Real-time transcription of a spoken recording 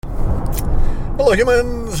Hello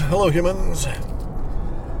humans,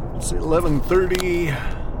 It's 11:30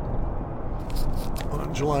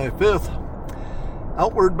 on July 5th.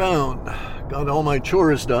 Outward bound. Got all my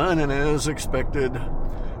chores done, and as expected,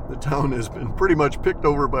 the town has been pretty much picked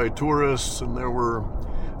over by tourists, and there were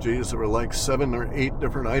like 7 or 8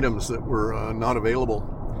 different items that were not available.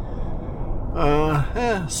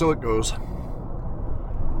 So it goes.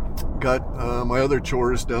 Got my other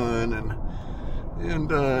chores done, and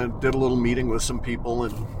did a little meeting with some people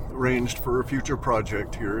and arranged for a future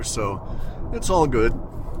project here, so it's all good.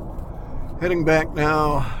 Heading back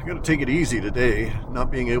now. I got to take it easy today,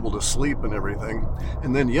 not being able to sleep and everything.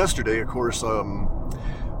 And then yesterday, of course,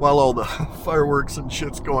 while all the fireworks and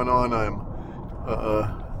shit's going on, I'm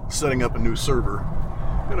setting up a new server.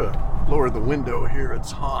 I'm gonna lower the window here.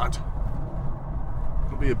 It's hot.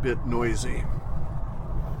 It'll be a bit noisy.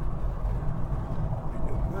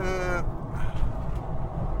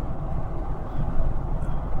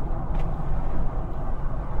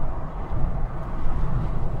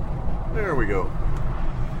 There we go.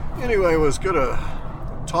 Anyway, I was gonna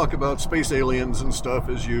talk about space aliens and stuff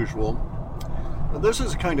as usual. Now, this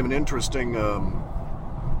is kind of an interesting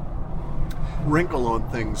wrinkle on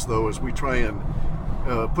things, though, as we try and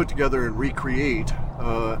put together and recreate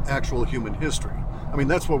actual human history. I mean,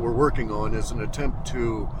 that's what we're working on, is an attempt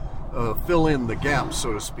to fill in the gaps,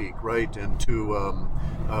 so to speak, right? And to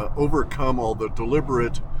overcome all the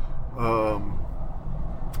deliberate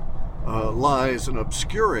lies and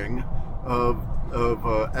obscuring of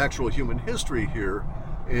actual human history here,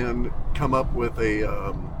 and come up with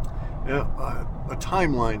a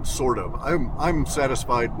timeline, sort of. I'm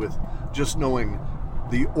satisfied with just knowing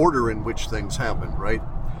the order in which things happen, right?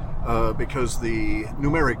 Because the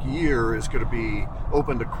numeric year is going to be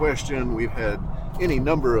open to question. We've had any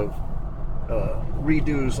number of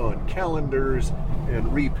redos on calendars and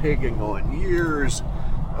repegging on years,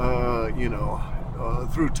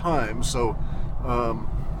 through time. So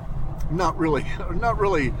not really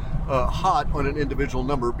hot on an individual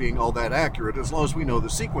number being all that accurate. As long as we know the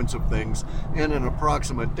sequence of things and an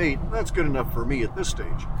approximate date, that's good enough for me at this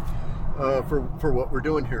stage for what we're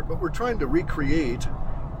doing here. But we're trying to recreate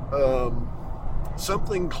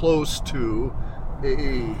something close to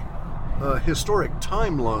a historic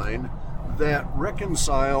timeline that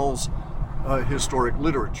reconciles historic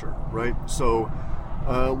literature, right? So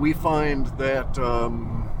we find that,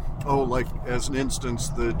 like as an instance,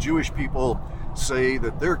 the Jewish people say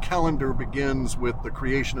that their calendar begins with the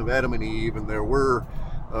creation of Adam and Eve, and there were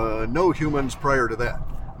no humans prior to that.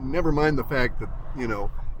 Never mind the fact that,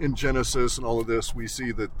 in Genesis and all of this, we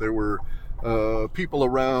see that there were people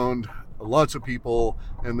around, lots of people,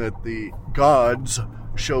 and that the gods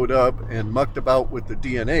showed up and mucked about with the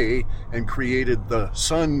DNA and created the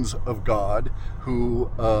sons of God, who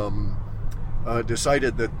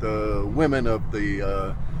decided that the women of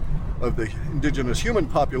the indigenous human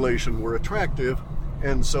population were attractive,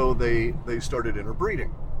 and so they started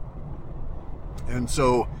interbreeding. And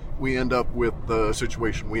so we end up with the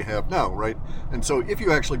situation we have now, right? And so if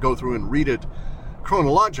you actually go through and read it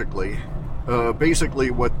chronologically,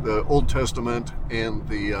 basically what the Old Testament and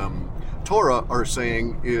the Torah are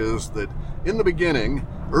saying is that in the beginning,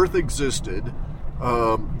 Earth existed.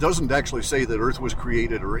 Doesn't actually say that Earth was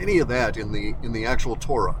created or any of that in the actual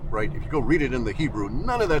Torah, right? If you go read it in the Hebrew,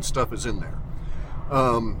 none of that stuff is in there.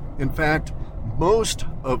 In fact, most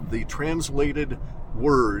of the translated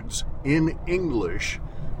words in English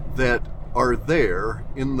that are there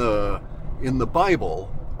in the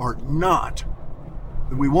Bible are not.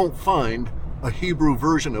 We won't find a Hebrew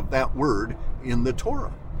version of that word in the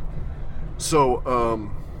Torah. So,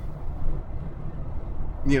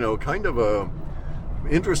 kind of a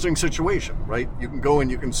interesting situation, right? You can go and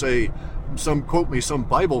you can say, quote me some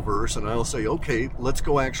Bible verse, and I'll say, okay, let's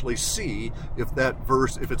go actually see if that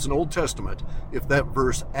verse, if it's an Old Testament, if that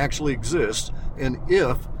verse actually exists, and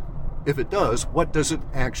if it does, what does it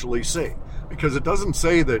actually say? Because it doesn't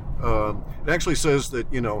say that, it actually says that,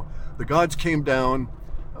 the gods came down,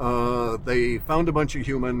 they found a bunch of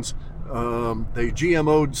humans, they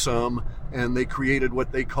GMO'd some, and they created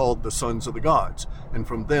what they called the sons of the gods. And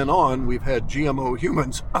from then on, we've had GMO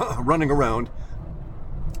humans running around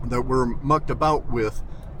that were mucked about with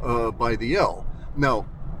by the El. Now,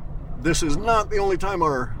 this is not the only time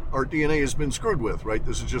our DNA has been screwed with, right?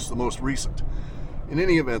 This is just the most recent. In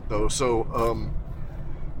any event, though, so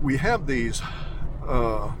we have this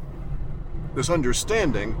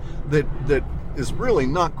understanding that is really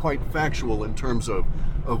not quite factual in terms of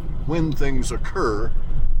when things occur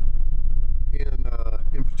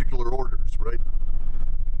in particular orders, right?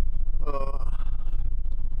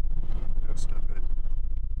 That's not good.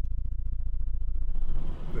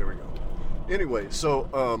 Anyway, so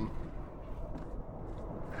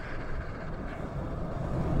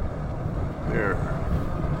there.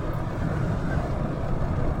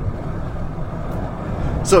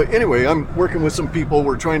 So anyway, I'm working with some people.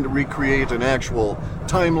 We're trying to recreate an actual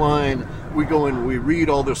timeline. We go and we read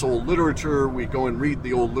all this old literature. We go and read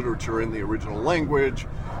the old literature in the original language,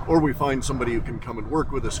 or we find somebody who can come and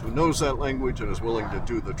work with us who knows that language and is willing to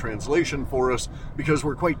do the translation for us, because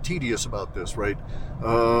we're quite tedious about this, right?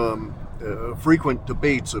 Frequent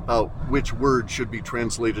debates about which word should be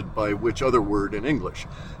translated by which other word in English.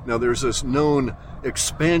 Now, there's this known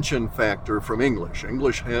expansion factor from English.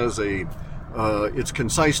 English has it's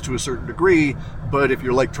concise to a certain degree, but if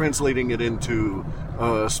you're like translating it into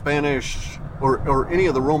Spanish or any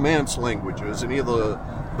of the Romance languages, any of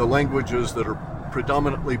the languages that are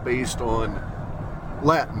predominantly based on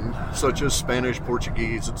Latin, such as Spanish,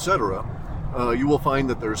 Portuguese, etc., you will find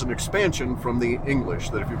that there's an expansion from the English,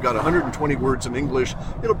 that if you've got 120 words in English,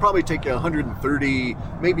 it'll probably take you 130,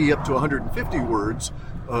 maybe up to 150 words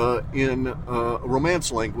in a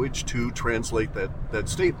Romance language to translate that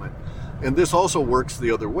statement. And this also works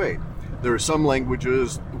the other way. There are some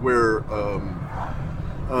languages where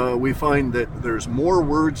we find that there's more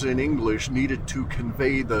words in English needed to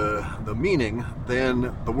convey the meaning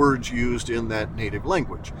than the words used in that native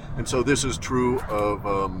language. And so this is true of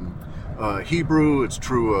Hebrew, it's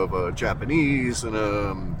true of Japanese, and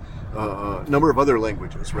a number of other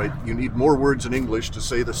languages, right? You need more words in English to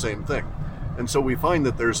say the same thing. And so we find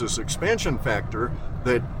that there's this expansion factor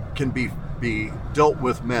that can be dealt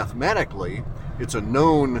with mathematically. It's a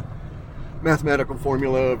known mathematical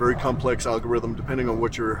formula, a very complex algorithm, depending on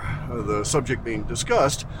what the subject being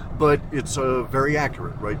discussed, but it's very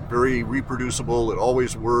accurate, right? Very reproducible. It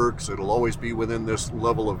always works. It'll always be within this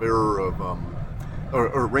level of error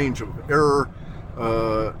or range of error.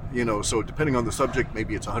 So depending on the subject,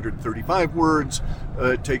 maybe it's 135 words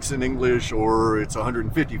it takes in English, or it's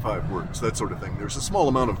 155 words, that sort of thing. There's a small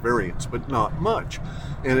amount of variance, but not much.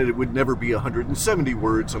 And it would never be 170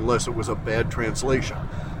 words unless it was a bad translation.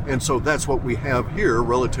 And so that's what we have here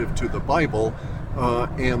relative to the Bible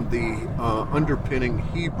and the underpinning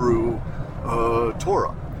Hebrew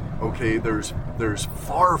Torah. Okay, there's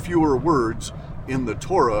far fewer words in the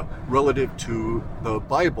Torah relative to the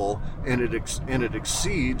Bible, and it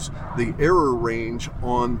exceeds the error range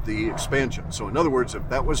on the expansion. So in other words, if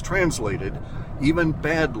that was translated even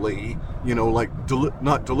badly,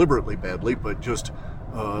 not deliberately badly, but just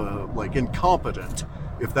like incompetent,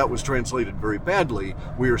 if that was translated very badly,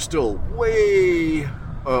 we are still way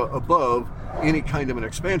above any kind of an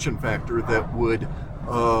expansion factor that would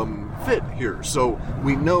fit here. So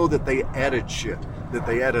we know that they added shit, that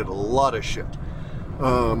they added a lot of shit.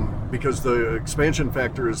 Because the expansion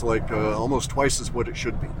factor is like almost twice as what it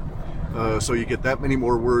should be. So you get that many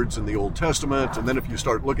more words in the Old Testament, and then if you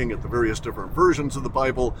start looking at the various different versions of the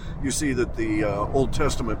Bible, you see that the Old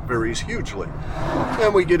Testament varies hugely.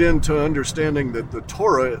 And we get into understanding that the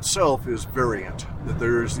Torah itself is variant, that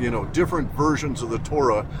there's different versions of the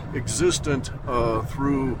Torah existent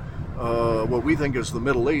through what we think is the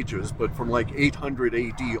Middle Ages, but from like 800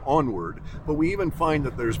 AD onward. But we even find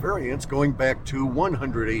that there's variants going back to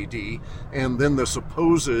 100 AD, and then the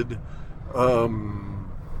supposed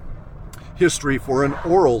history for an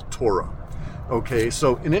oral Torah. Okay,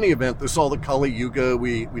 so in any event, this is all the Kali Yuga.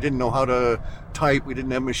 We didn't know how to type. We didn't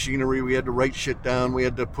have machinery. We had to write shit down. We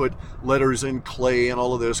had to put letters in clay and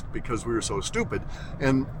all of this because we were so stupid.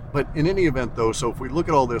 But in any event, though, so if we look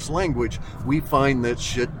at all this language, we find that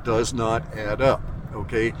shit does not add up.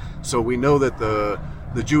 Okay, so we know that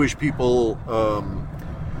the Jewish people,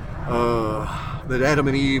 that Adam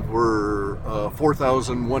and Eve were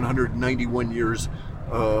 4,191 years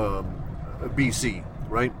BC,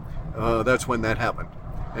 right? That's when that happened.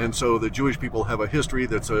 And so the Jewish people have a history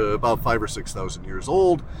that's about 5,000 or 6,000 years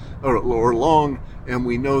old or long, and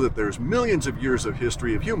we know that there's millions of years of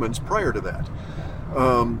history of humans prior to that.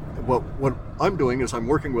 What I'm doing is I'm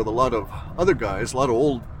working with a lot of other guys, a lot of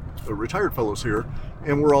old retired fellows here,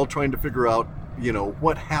 and we're all trying to figure out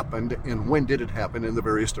what happened and when did it happen in the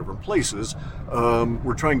various different places.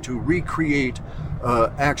 We're trying to recreate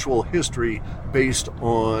actual history based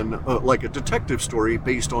on, like a detective story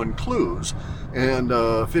based on clues, and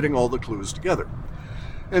fitting all the clues together.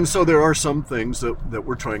 And so there are some things that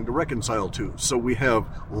we're trying to reconcile to. So we have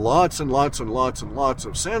lots and lots and lots and lots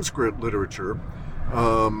of Sanskrit literature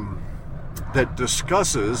that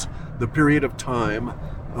discusses the period of time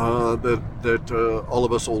that all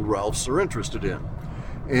of us old Ralphs are interested in.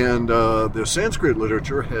 And the Sanskrit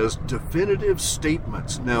literature has definitive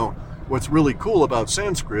statements. Now, what's really cool about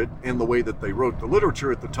Sanskrit and the way that they wrote the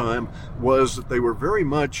literature at the time was that they were very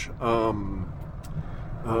much,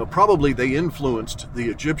 probably they influenced the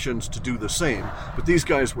Egyptians to do the same, but these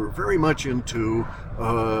guys were very much into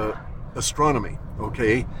astronomy,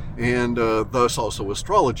 okay, and thus also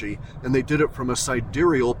astrology, and they did it from a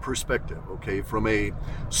sidereal perspective, okay, from a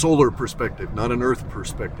solar perspective, not an earth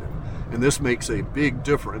perspective. And this makes a big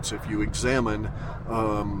difference if you examine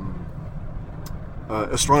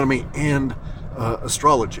astronomy and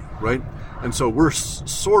astrology, right? And so we're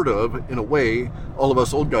sort of, in a way, all of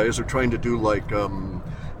us old guys are trying to do like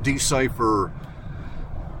decipher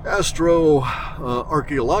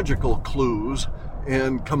archaeological clues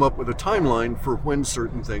and come up with a timeline for when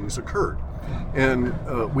certain things occurred. And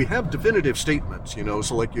we have definitive statements, you know,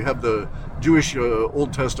 so like you have the Jewish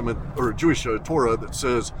Old Testament or Jewish Torah that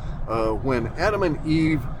says when Adam and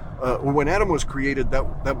Eve, or when Adam was created,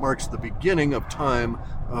 that marks the beginning of time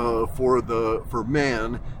for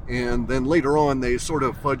man, and then later on they sort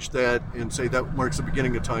of fudge that and say that marks the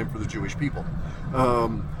beginning of time for the Jewish people.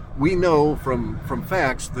 We know from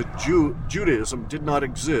facts that Judaism did not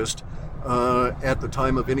exist at the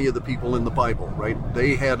time of any of the people in the Bible, right?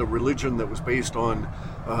 They had a religion that was based on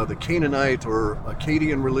the Canaanite or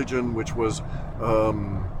Akkadian religion, which was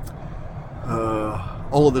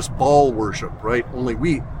all of this Baal worship, right? Only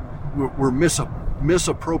we're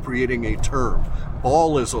misappropriating a term.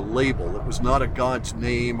 Baal is a label. It was not a god's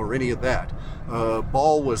name or any of that.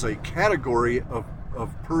 Baal was a category of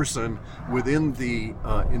person within the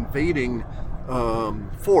invading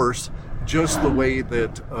force, just the way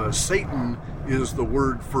that Satan is the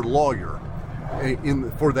word for lawyer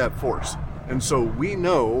for that force. And so we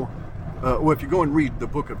know, if you go and read the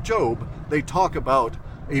book of Job, they talk about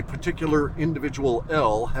a particular individual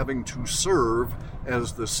El having to serve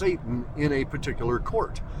as the Satan in a particular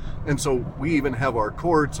court. And so we even have our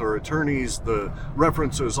courts, our attorneys, the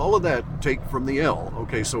references, all of that take from the El.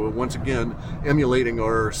 Okay, so once again, emulating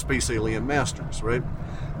our space alien masters, right?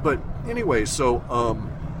 But anyway, so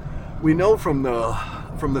we know from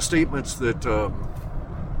the statements that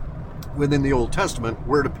within the Old Testament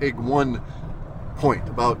where to peg one point,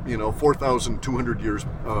 about 4,200 years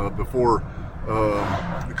before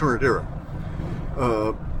the current era.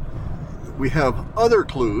 We have other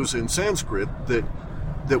clues in Sanskrit that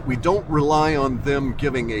we don't rely on them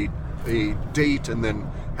giving a date and then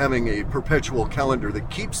having a perpetual calendar that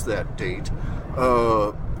keeps that date,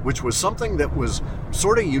 which was something that was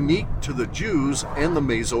sort of unique to the Jews and the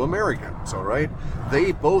Mesoamericans, all right?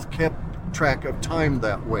 They both kept track of time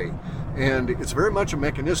that way. And it's very much a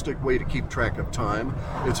mechanistic way to keep track of time.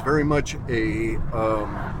 It's very much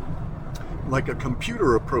like a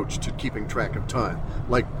computer approach to keeping track of time,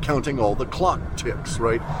 like counting all the clock ticks,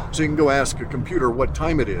 right? So you can go ask a computer what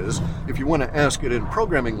time it is. If you want to ask it in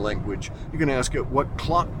programming language, you can ask it what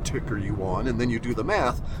clock tick are you on, and then you do the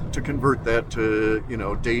math to convert that to,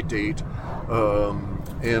 date,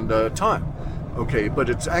 and time. Okay, but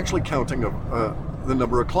it's actually counting the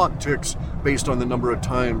number of clock ticks based on the number of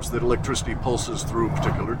times that electricity pulses through a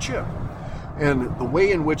particular chip. And the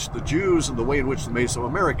way in which the Jews and the way in which the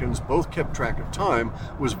Mesoamericans both kept track of time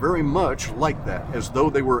was very much like that, as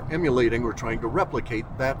though they were emulating or trying to replicate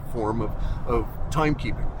that form of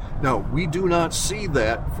timekeeping. Now, we do not see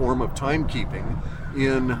that form of timekeeping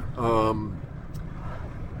in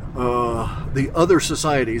the other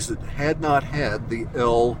societies that had not had the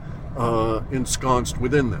El ensconced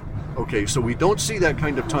within them. Okay, so we don't see that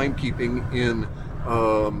kind of timekeeping in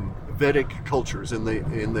Vedic cultures, in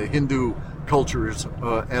the Hindu cultures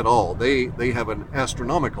at all. They have a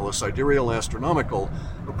sidereal astronomical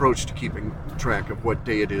approach to keeping track of what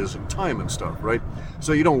day it is and time and stuff, right?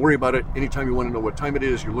 So you don't worry about it. Anytime you want to know what time it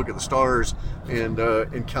is, you look at the stars and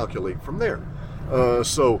calculate from there.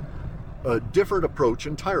 So a different approach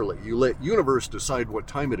entirely. You let universe decide what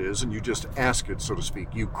time it is, and you just ask it, so to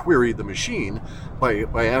speak. You query the machine by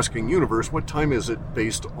asking universe, what time is it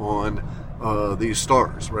based on these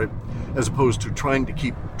stars, right? As opposed to trying to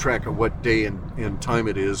keep track of what day and time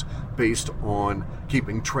it is based on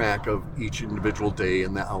keeping track of each individual day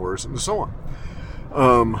and the hours and so on.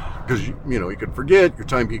 Because, you could forget, your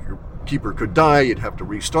timekeeper could die, you'd have to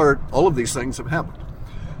restart. All of these things have happened.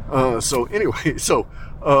 So anyway,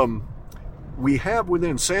 we have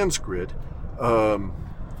within Sanskrit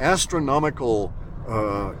astronomical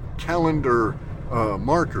calendar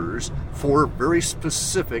markers for very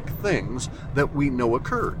specific things that we know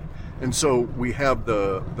occurred. And so we have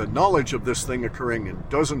the knowledge of this thing occurring in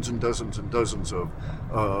dozens and dozens and dozens of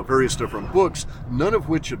various different books, none of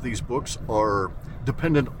which of these books are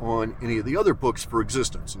dependent on any of the other books for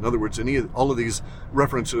existence. In other words, all of these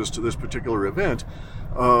references to this particular event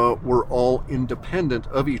were all independent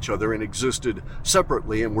of each other and existed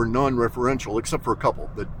separately and were non-referential, except for a couple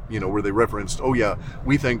that, where they referenced, oh yeah,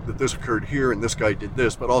 we think that this occurred here and this guy did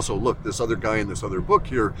this, but also look, this other guy in this other book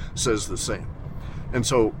here says the same. And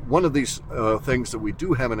so one of these things that we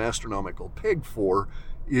do have an astronomical peg for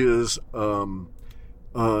is in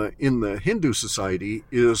the Hindu society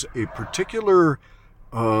is a particular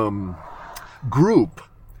group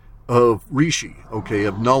of rishi,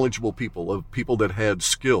 of knowledgeable people, of people that had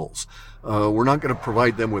skills. We're not going to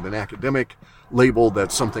provide them with an academic label.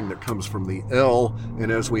 That's something that comes from the L, and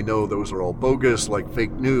as we know, those are all bogus, like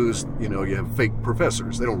fake news. You have fake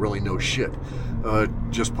professors. They don't really know shit.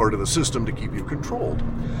 Just part of the system to keep you controlled.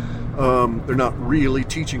 They're not really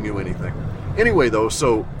teaching you anything. Anyway, though,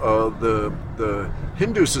 so the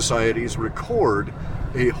Hindu societies record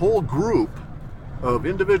a whole group of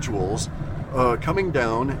individuals coming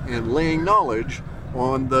down and laying knowledge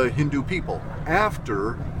on the Hindu people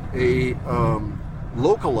after a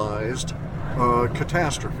localized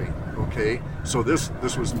catastrophe. So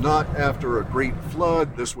this was not after a great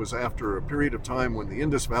flood. This was after a period of time when the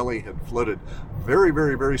Indus Valley had flooded very,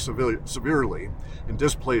 very, very severely and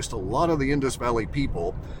displaced a lot of the Indus Valley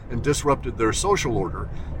people and disrupted their social order.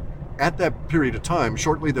 At that period of time,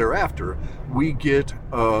 shortly thereafter, we get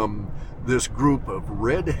this group of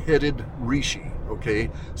red-headed rishi.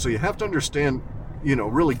 So you have to understand,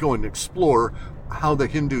 really go and explore how the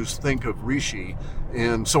Hindus think of rishi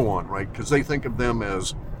and so on, right? Because they think of them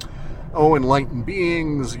as enlightened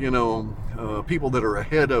beings, people that are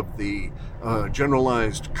ahead of the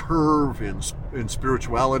generalized curve in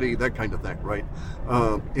spirituality, that kind of thing, right?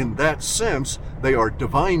 In that sense, they are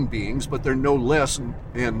divine beings, but they're no less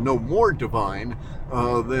and no more divine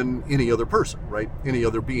than any other person, right? Any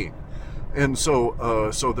other being. And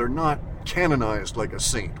so they're not canonized like a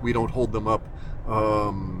saint. We don't hold them up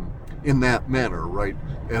in that manner, right?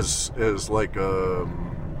 As like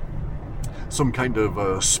some kind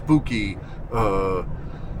of spooky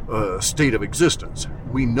state of existence.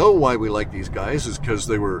 We know why we like these guys is because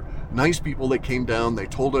they were nice people. They came down, they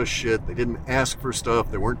told us shit, they didn't ask for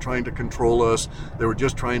stuff, they weren't trying to control us, they were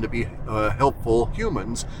just trying to be helpful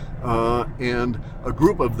humans, and a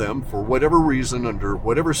group of them, for whatever reason, under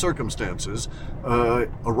whatever circumstances,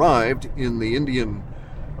 arrived in the Indian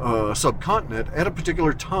subcontinent at a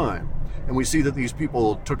particular time. And we see that these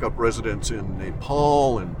people took up residence in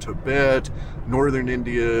Nepal and Tibet, northern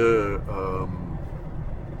India,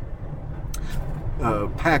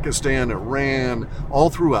 Pakistan, Iran,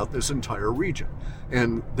 all throughout this entire region.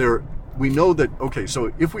 And we know that,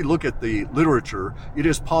 so if we look at the literature, it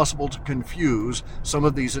is possible to confuse some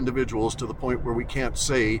of these individuals to the point where we can't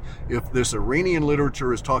say if this Iranian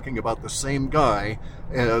literature is talking about the same guy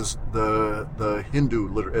as the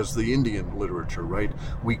Hindu, as the Indian literature, right?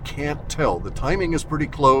 We can't tell. The timing is pretty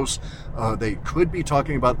close. They could be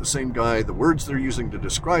talking about the same guy. The words they're using to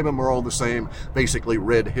describe him are all the same, basically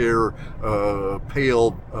red hair,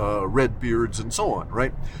 pale, red beards, and so on,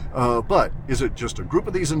 right? But is it just a group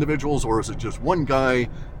of these individuals, or is it just one guy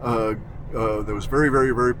that was very,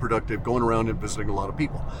 very, very productive, going around and visiting a lot of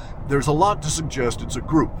people? There's a lot to suggest it's a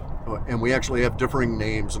group. And we actually have differing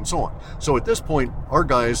names and so on. So at this point, our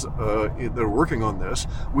guys that are working on this,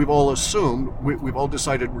 we've all assumed, we've all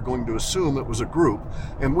decided we're going to assume it was a group,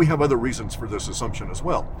 and we have other reasons for this assumption as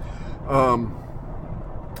well.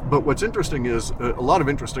 But what's interesting is a lot of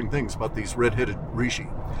interesting things about these red-headed rishi.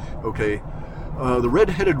 The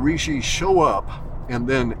red-headed rishi show up, and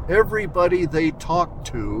then everybody they talk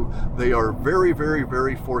to, they are very, very,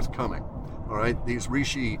 very forthcoming. All right, these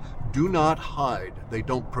rishi do not hide. They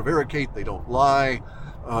don't prevaricate. They don't lie.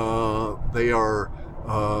 They are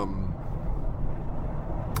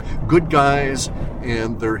good guys,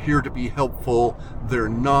 and they're here to be helpful. They're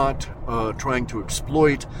not trying to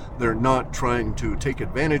exploit. They're not trying to take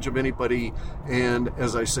advantage of anybody. And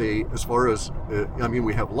as I say, as far as,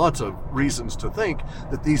 we have lots of reasons to think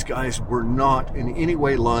that these guys were not in any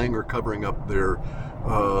way lying or covering up their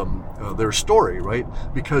story, right?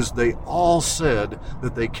 Because they all said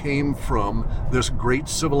that they came from this great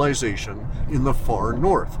civilization in the far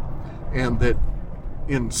north, and that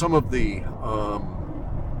in some of the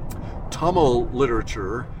Tamil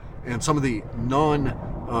literature and some of the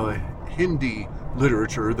non-Hindi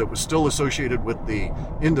literature that was still associated with the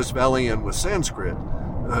Indus Valley and with Sanskrit,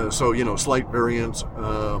 slight variants,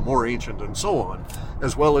 more ancient and so on,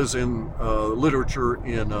 as well as in literature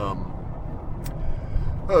in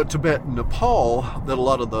Tibet and Nepal that a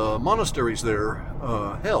lot of the monasteries there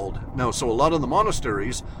held. Now, so a lot of the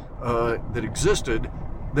monasteries that existed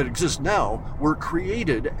that exist now were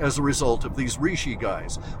created as a result of these Rishi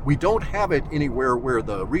guys. We don't have it anywhere where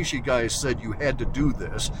the Rishi guys said you had to do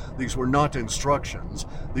this. These were not instructions.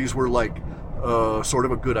 These were like sort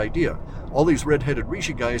of a good idea. All these red-headed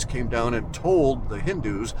Rishi guys came down and told the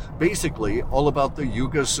Hindus basically all about the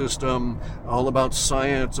Yuga system, all about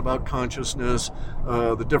science, about consciousness,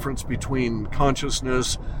 the difference between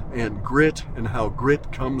consciousness and grit, and how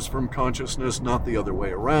grit comes from consciousness, not the other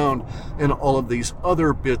way around, and all of these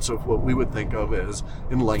other bits of what we would think of as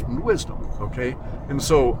enlightened wisdom, okay? And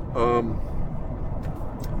so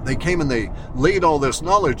they came and they laid all this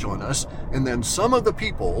knowledge on us, and then some of the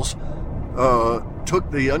peoples took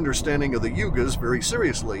the understanding of the Yugas very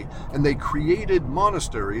seriously, and they created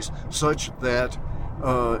monasteries such that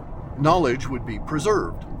knowledge would be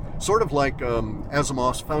preserved. Sort of like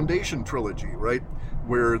Asimov's Foundation trilogy, right?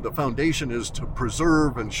 Where the foundation is to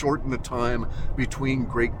preserve and shorten the time between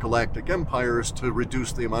great galactic empires to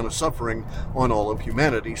reduce the amount of suffering on all of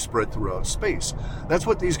humanity spread throughout space. That's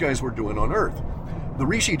what these guys were doing on Earth. The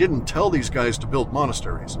Rishi didn't tell these guys to build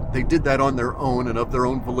monasteries. They did that on their own and of their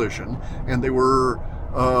own volition, and they were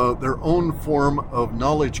their own form of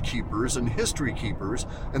knowledge keepers and history keepers,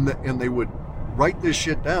 and they would write this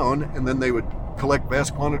shit down, and then they would collect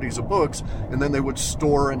vast quantities of books, and then they would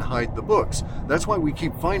store and hide the books. That's why we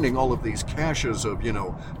keep finding all of these caches of,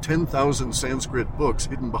 10,000 Sanskrit books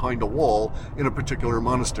hidden behind a wall in a particular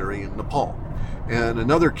monastery in Nepal. And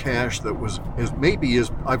another cache that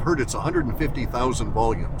is I've heard it's 150,000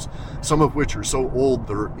 volumes, some of which are so old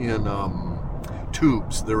they're in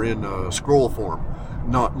tubes, they're in scroll form,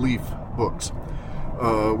 not leaf books,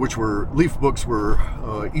 leaf books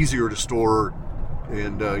were easier to store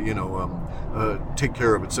and take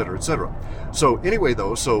care of, etc., etc. So anyway,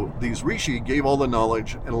 though, so these Rishi gave all the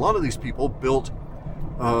knowledge, and a lot of these people built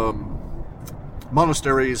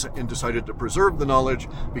monasteries and decided to preserve the knowledge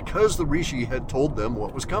because the Rishi had told them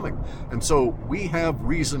what was coming. And so we have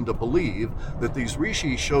reason to believe that these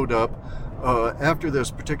Rishi showed up after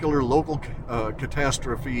this particular local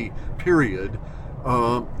catastrophe period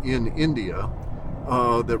in India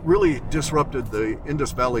that really disrupted the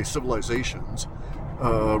Indus Valley civilizations,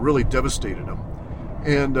 really devastated them.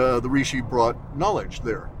 And the Rishi brought knowledge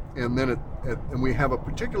there. And then and we have a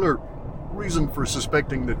particular reason for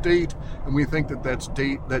suspecting the date, and we think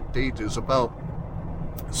that date is about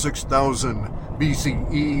 6,000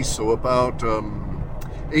 BCE, so about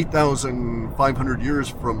 8,500 years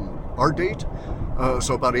from our date,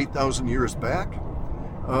 so about 8,000 years back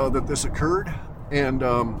that this occurred. And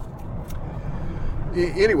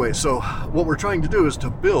anyway, so what we're trying to do is to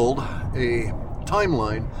build a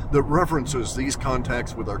timeline that references these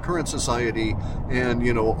contacts with our current society,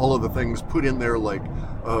 and all of the things put in there, like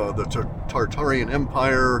the Tartarian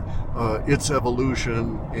Empire, its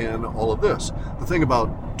evolution, and all of this. The thing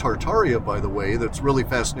about Tartaria, by the way, that's really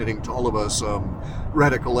fascinating to all of us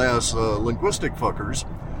radical ass linguistic fuckers,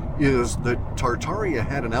 is that Tartaria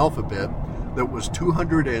had an alphabet that was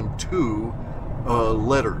 202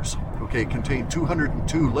 letters. Okay, contained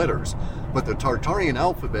 202 letters, but the Tartarian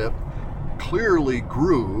alphabet clearly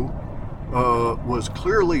grew, was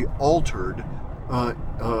clearly altered,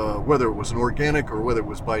 whether it was an organic or whether it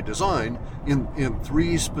was by design, in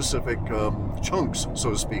three specific chunks, so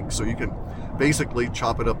to speak. So you can basically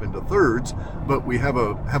chop it up into thirds, but we have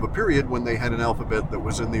a period when they had an alphabet that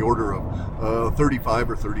was in the order of 35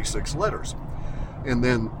 or 36 letters. And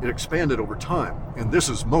then it expanded over time. And this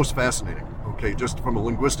is most fascinating. Okay, just from a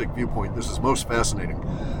linguistic viewpoint, this is most fascinating.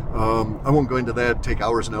 I won't go into that, take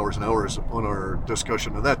hours and hours and hours on our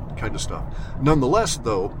discussion of that kind of stuff. Nonetheless,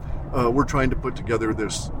 though, we're trying to put together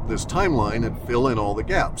this timeline and fill in all the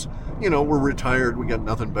gaps. We're retired, we got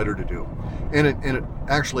nothing better to do. And it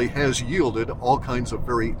actually has yielded all kinds of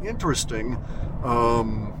very interesting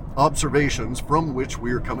observations from which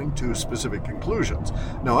we are coming to specific conclusions.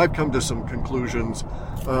 Now, I've come to some conclusions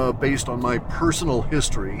based on my personal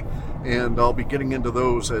history, and I'll be getting into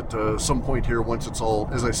those at some point here once it's all,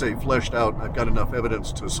 as I say, fleshed out and I've got enough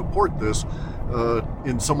evidence to support this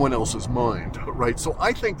in someone else's mind, right? So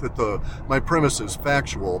I think that my premise is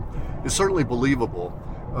factual, is certainly believable.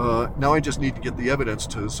 Now I just need to get the evidence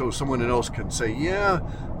so someone else can say,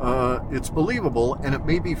 it's believable and it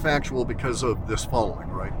may be factual because of this following,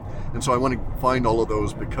 right? And so I want to find all of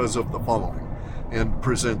those because of the following and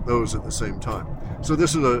present those at the same time. So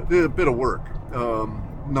this is a bit of work,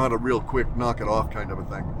 not a real quick knock it off kind of a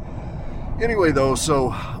thing. Anyway, though,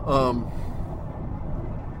 so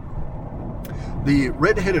the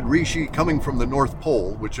red-headed Rishi coming from the North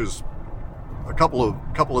Pole, which is a couple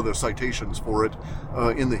of the citations for it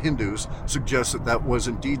in the Hindus suggest that was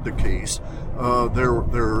indeed the case.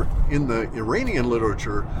 There in the Iranian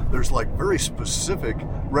literature, there's like very specific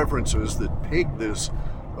references that peg this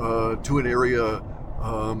to an area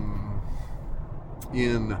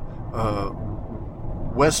in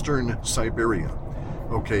western Siberia.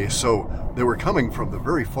 Okay, so they were coming from the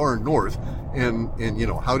very far north, and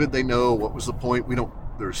how did they know? What was the point? We don't.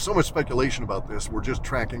 There's so much speculation about this. We're just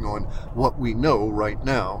tracking on what we know right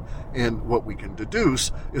now and what we can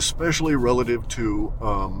deduce, especially relative to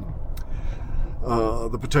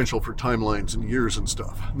the potential for timelines and years and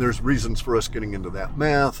stuff. There's reasons for us getting into that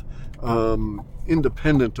math,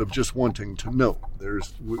 independent of just wanting to know.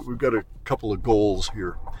 We've got a couple of goals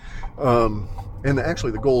here, and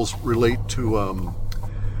actually the goals relate to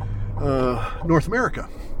North America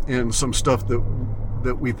and some stuff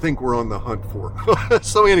that we think we're on the hunt for.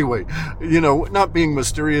 So anyway, not being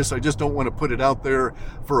mysterious, I just don't want to put it out there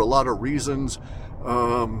for a lot of reasons.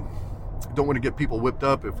 Don't want to get people whipped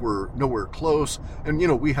up if we're nowhere close. And,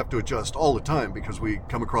 we have to adjust all the time because we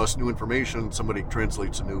come across new information. Somebody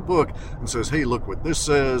translates a new book and says, hey, look what this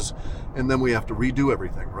says. And then we have to redo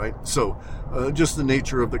everything, right? So just the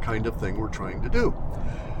nature of the kind of thing we're trying to do.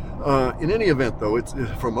 In any event, though, it's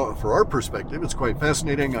for our perspective, it's quite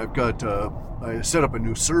fascinating. I set up a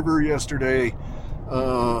new server yesterday,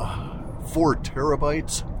 4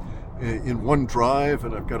 terabytes in one drive,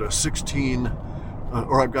 and I've got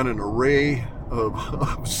I've got an array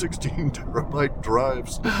of 16 terabyte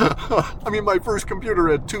drives. I mean, my first computer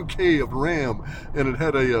had 2K of RAM, and it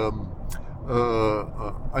had I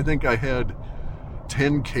think I had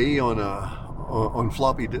 10K on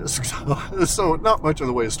floppy disks, so not much in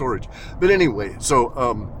the way of storage. But anyway, so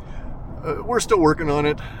we're still working on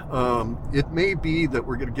it. It may be that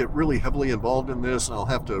we're going to get really heavily involved in this, and I'll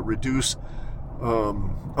have to reduce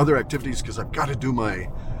other activities because I've got to do my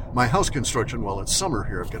house construction while it's summer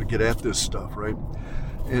here. I've got to get at this stuff, right?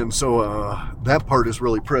 And so that part is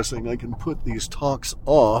really pressing. I can put these talks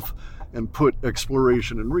off and put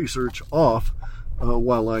exploration and research off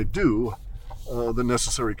while I do the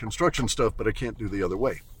necessary construction stuff, but I can't do the other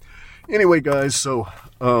way. Anyway, guys, so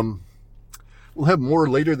we'll have more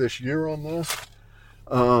later this year on this.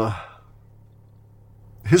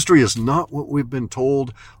 History is not what we've been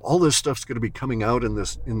told. All this stuff's going to be coming out in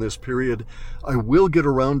this period. I will get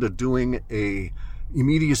around to doing a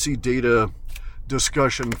immediacy data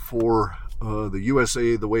discussion for the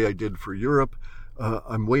USA the way I did for Europe.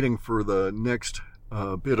 I'm waiting for the next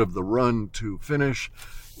bit of the run to finish.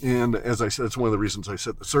 And as I said, it's one of the reasons I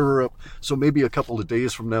set the server up. So maybe a couple of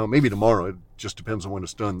days from now, maybe tomorrow, it just depends on when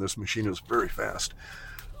it's done. This machine is very fast.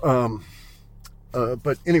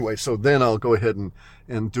 But anyway, so then I'll go ahead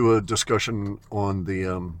and do a discussion on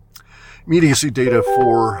the immediacy data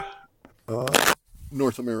for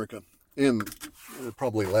North America and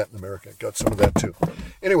probably Latin America. Got some of that too.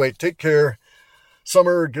 Anyway, take care.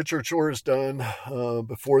 Summer, get your chores done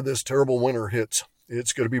before this terrible winter hits.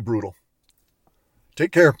 It's going to be brutal.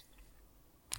 Take care.